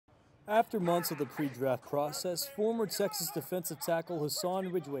After months of the pre-draft process, former Texas defensive tackle Hassan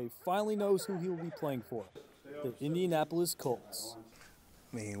Ridgeway finally knows who he will be playing for, the Indianapolis Colts.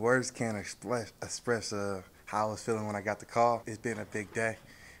 I mean, words can't express how I was feeling when I got the call. It's been a big day.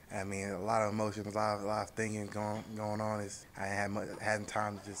 I mean, a lot of emotions, a lot of thinking going on. I hadn't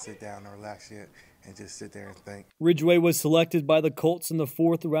time to just sit down and relax yet and just sit there and think. Ridgeway was selected by the Colts in the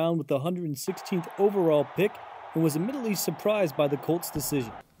 4th round with the 116th overall pick and was admittedly surprised by the Colts'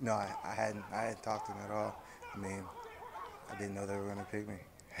 decision. No, I hadn't talked to them at all. I mean, I didn't know they were going to pick me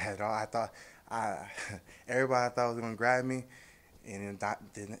at all. Everybody thought was going to grab me, and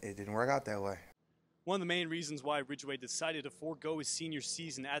it didn't work out that way. One of the main reasons why Ridgeway decided to forego his senior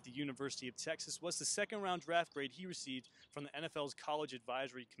season at the University of Texas was the second-round draft grade he received from the NFL's College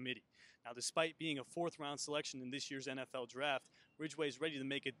Advisory Committee. Now, despite being a 4th-round selection in this year's NFL draft, Ridgeway is ready to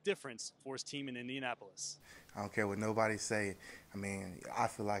make a difference for his team in Indianapolis. I don't care what nobody say. I mean, I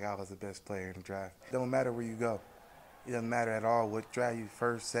feel like I was the best player in the draft. It don't matter where you go. It doesn't matter at all what draft you,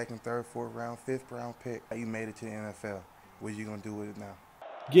 1st, 2nd, 3rd, 4th round, 5th round pick. You made it to the NFL. What are you going to do with it now?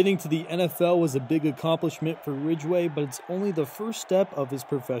 Getting to the NFL was a big accomplishment for Ridgeway, but it's only the first step of his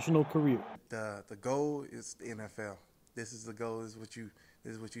professional career. The goal is the NFL. This is the goal. This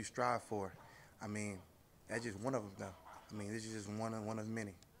is what you strive for. I mean, that's just one of them, though. I mean, this is just one of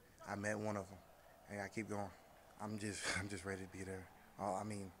many. I met one of them, and I keep going. I'm just ready to be there. I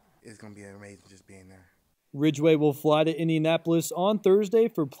mean, it's gonna be amazing just being there. Ridgeway will fly to Indianapolis on Thursday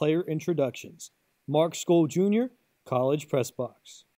for player introductions. Mark Skoll Jr., College Press Box.